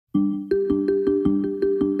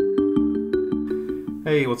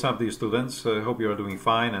Hey, what's up, dear students? Hope you are doing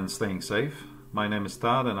fine and staying safe. My name is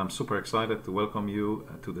Tad, and I'm super excited to welcome you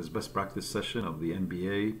to this best practice session of the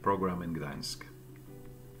MBA program in Gdańsk.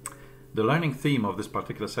 The learning theme of this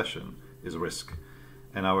particular session is risk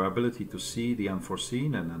and our ability to see the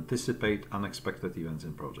unforeseen and anticipate unexpected events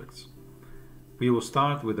in projects. We will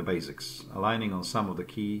start with the basics, aligning on some of the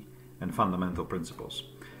key and fundamental principles.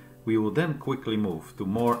 We will then quickly move to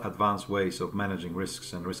more advanced ways of managing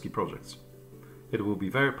risks and risky projects. It will be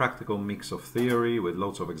a very practical mix of theory with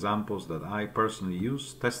lots of examples that I personally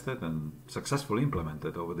used, tested and successfully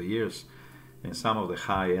implemented over the years in some of the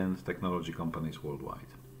high-end technology companies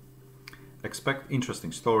worldwide. Expect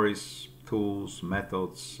interesting stories, tools,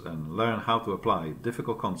 methods, and learn how to apply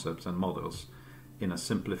difficult concepts and models in a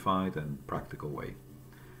simplified and practical way.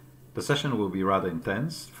 The session will be rather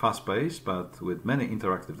intense, fast-paced, but with many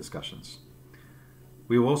interactive discussions.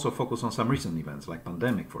 We will also focus on some recent events like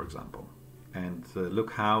pandemic, for example, and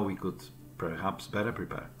look how we could perhaps better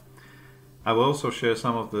prepare. I will also share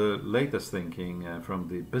some of the latest thinking from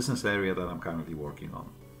the business area that I'm currently working on.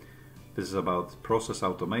 This is about process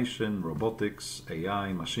automation, robotics,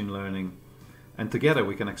 AI, machine learning, and together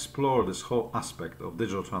we can explore this whole aspect of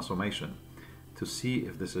digital transformation to see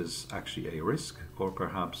if this is actually a risk or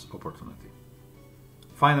perhaps opportunity.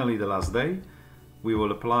 Finally, the last day, we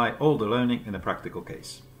will apply all the learning in a practical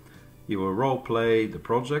case. You will role-play the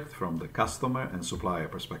project from the customer and supplier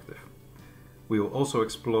perspective. We will also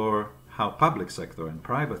explore how public sector and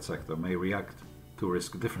private sector may react to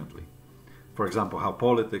risk differently. For example, how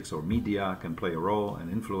politics or media can play a role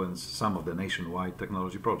and influence some of the nationwide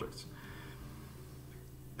technology projects.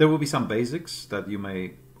 There will be some basics that you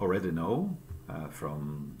may already know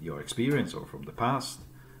from your experience or from the past,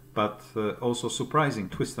 but also surprising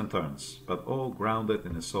twists and turns, but all grounded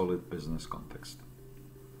in a solid business context.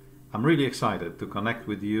 I'm really excited to connect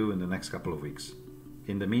with you in the next couple of weeks.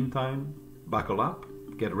 In the meantime, buckle up,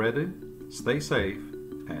 get ready, stay safe,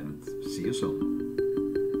 and see you soon.